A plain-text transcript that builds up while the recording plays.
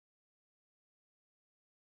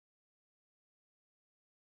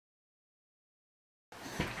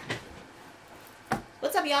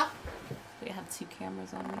up, y'all? We have two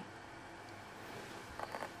cameras on me.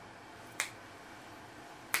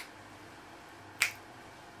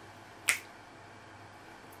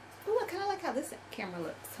 Ooh, I kind of like how this camera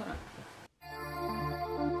looks. Hold on.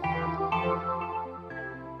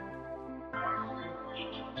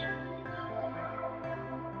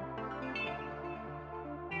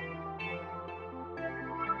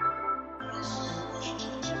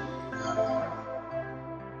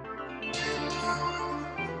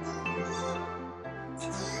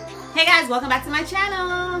 Hey guys, welcome back to my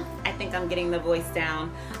channel. I think I'm getting the voice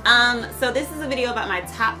down. So this is a video about my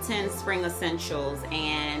top 10 spring essentials,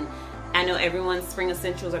 and I know everyone's spring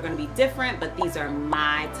essentials are going to be different, but these are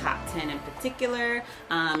my top 10 in particular.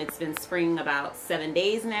 It's been spring about 7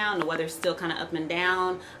 days now, and the weather's still kind of up and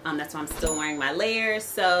down. That's why I'm still wearing my layers.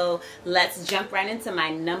 So let's jump right into my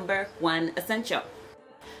number one essential.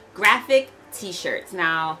 Graphic t-shirts.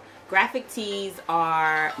 Now, graphic tees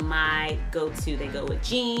are my go-to. They go with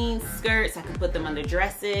jeans, skirts. I can put them under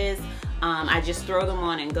dresses. I just throw them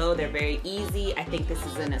on and go. They're very easy. I think this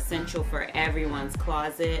is an essential for everyone's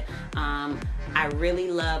closet. I really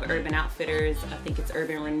love Urban Outfitters. I think it's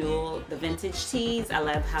Urban Renewal, the vintage tees. I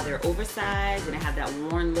love how they're oversized and they have that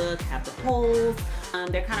worn look, have the holes.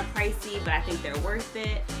 They're kind of pricey, but I think they're worth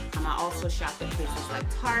it. I also shop at places like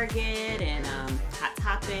Target and Hot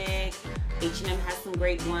Topic. H&M has some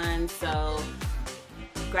great ones. So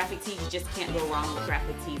graphic tees, you just can't go wrong with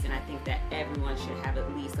graphic tees, and I think that everyone should have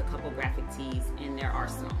at least a couple graphic tees in their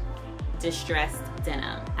arsenal. Distressed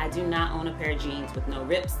denim. I do not own a pair of jeans with no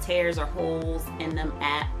rips, tears, or holes in them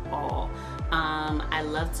at all. I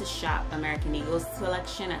love to shop American Eagle's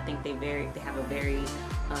selection. I think they have a very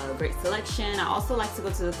great selection. I also like to go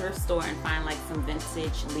to the thrift store and find like some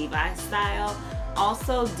vintage Levi style.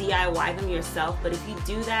 Also DIY them yourself, but if you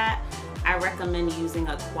do that, I recommend using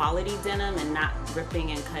a quality denim and not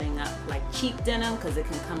ripping and cutting up like cheap denim, because it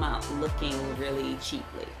can come out looking really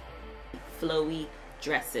cheaply. Flowy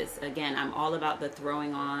dresses. Again, I'm all about the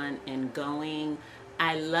throwing on and going.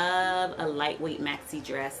 I love a lightweight maxi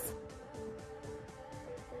dress.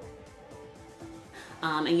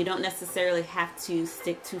 And you don't necessarily have to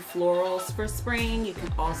stick to florals for spring. You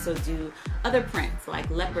can also do other prints like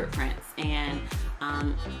leopard prints, and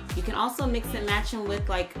you can also mix and match them with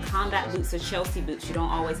like combat boots or Chelsea boots. You don't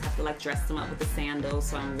always have to like dress them up with the sandals.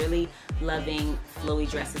 So I'm really loving flowy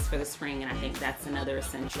dresses for the spring, and I think that's another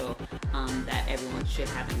essential that everyone should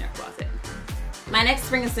have in their closet. My next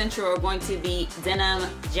spring essential are going to be denim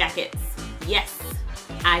jackets. Yes,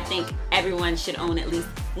 I think everyone should own at least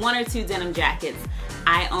 1 or 2 denim jackets.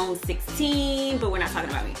 I own 16, but we're not talking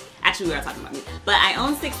about me. Actually, we are talking about me. But I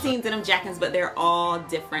own 16 denim jackets, but they're all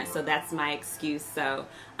different, so that's my excuse. So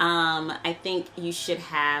I think you should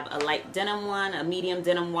have a light denim one, a medium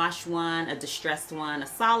denim wash one, a distressed one, a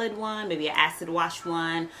solid one, maybe an acid wash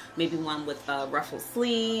one, maybe one with ruffled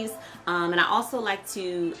sleeves. And I also like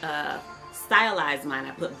to stylize mine.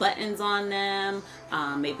 I put buttons on them,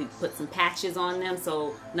 maybe put some patches on them.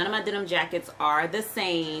 So none of my denim jackets are the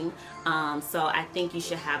same. So I think you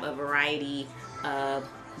should have a variety of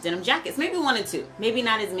denim jackets, maybe 1 or 2, maybe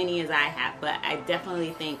not as many as I have, but I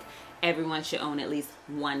definitely think everyone should own at least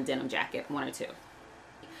 1 denim jacket, 1 or 2.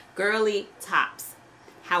 Girly tops.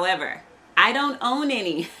 However, I don't own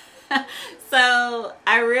any. So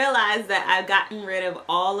I realized that I've gotten rid of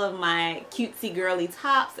all of my cutesy girly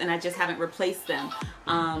tops and I just haven't replaced them.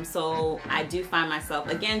 So I do find myself,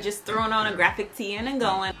 again, just throwing on a graphic tee in and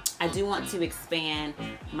going. I do want to expand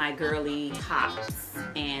my girly tops,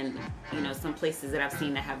 and you know, some places that I've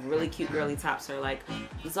seen that have really cute girly tops are like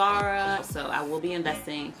Zara. So I will be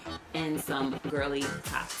investing in some girly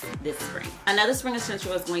tops this spring. Another spring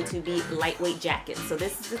essential is going to be lightweight jackets. So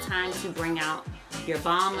this is the time to bring out your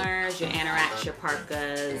bombers, your anoraks, your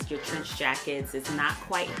parkas, your trench jackets. It's not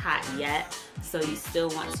quite hot yet, so you still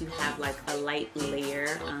want to have like a light layer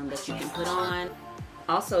that you can put on.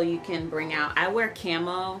 Also, you can bring out, I wear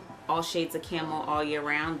camo, all shades of camo all year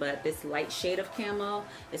round, but this light shade of camo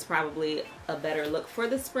is probably a better look for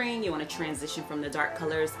the spring. You want to transition from the dark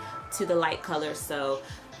colors to the light colors, so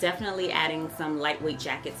definitely adding some lightweight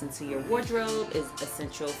jackets into your wardrobe is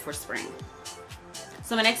essential for spring.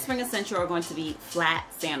 So my next spring essential are going to be flat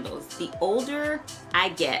sandals. The older I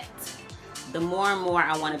get, the more and more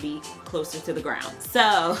I want to be closer to the ground.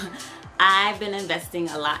 So I've been investing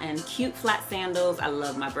a lot in cute flat sandals. I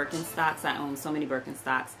love my Birkenstocks. I own so many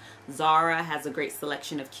Birkenstocks. Zara has a great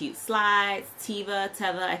selection of cute slides. Teva,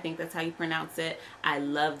 I think that's how you pronounce it. I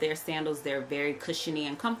love their sandals. They're very cushiony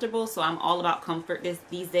and comfortable, so I'm all about comfort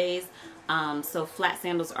these days. So flat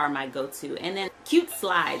sandals are my go-to. And then cute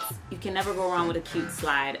slides. You can never go wrong with a cute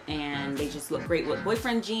slide, and they just look great with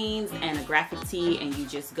boyfriend jeans and a graphic tee, and you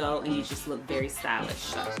just go and you just look very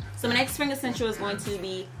stylish. So my next spring essential is going to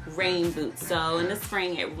be rain boots. So in the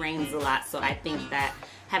spring it rains a lot, so I think that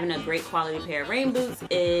having a great quality pair of rain boots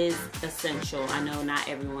is essential. I know not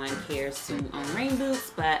everyone cares to own rain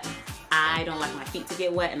boots, but I don't like my feet to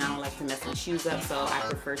get wet and I don't like to mess my shoes up, so I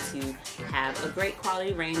prefer to have a great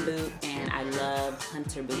quality rain boot, and I love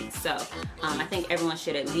hunter boots. So I think everyone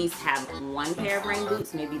should at least have one pair of rain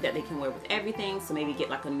boots, maybe that they can wear with everything, so maybe get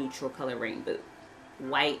like a neutral color rain boot.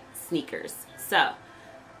 White sneakers. So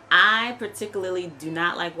I particularly do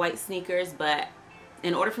not like white sneakers, but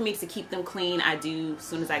in order for me to keep them clean, I do, as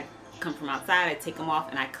soon as I come from outside, I take them off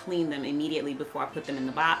and I clean them immediately before I put them in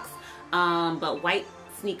the box. But white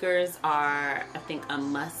sneakers are, I think, a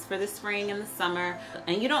must for the spring and the summer.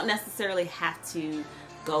 And you don't necessarily have to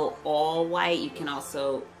go all white. You can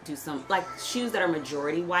also do some, like, shoes that are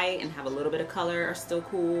majority white and have a little bit of color are still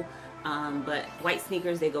cool. But white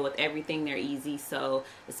sneakers, they go with everything. They're easy. So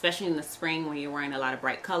especially in the spring when you're wearing a lot of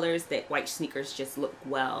bright colors, that white sneakers just look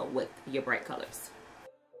well with your bright colors.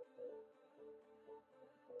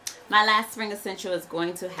 My last spring essential is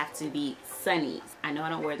going to have to be sunnies. I know I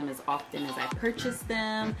don't wear them as often as I purchase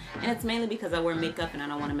them, and it's mainly because I wear makeup and I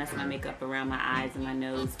don't want to mess my makeup around my eyes and my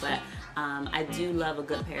nose, but I do love a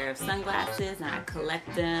good pair of sunglasses, and I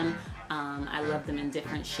collect them. I love them in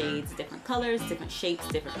different shades, different colors, different shapes,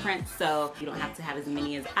 different prints, so you don't have to have as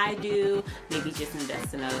many as I do. Maybe just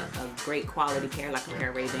invest in a great quality pair, like a pair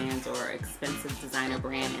of Ray-Bans or expensive designer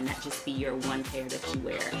brand, and that just be your one pair that you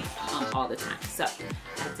wear all the time. So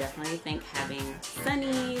I definitely think having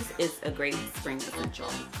sunnies is a great spring essential.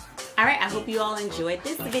 Alright, I hope you all enjoyed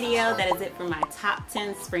this video. That is it for my top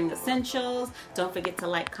 10 spring essentials. Don't forget to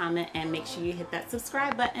like, comment, and make sure you hit that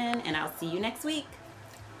subscribe button, and I'll see you next week.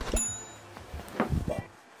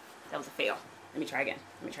 That was a fail. Let me try again.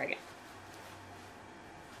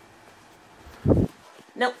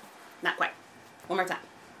 Nope, not quite. One more time.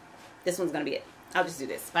 This one's gonna be it. I'll just do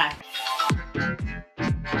this. Bye.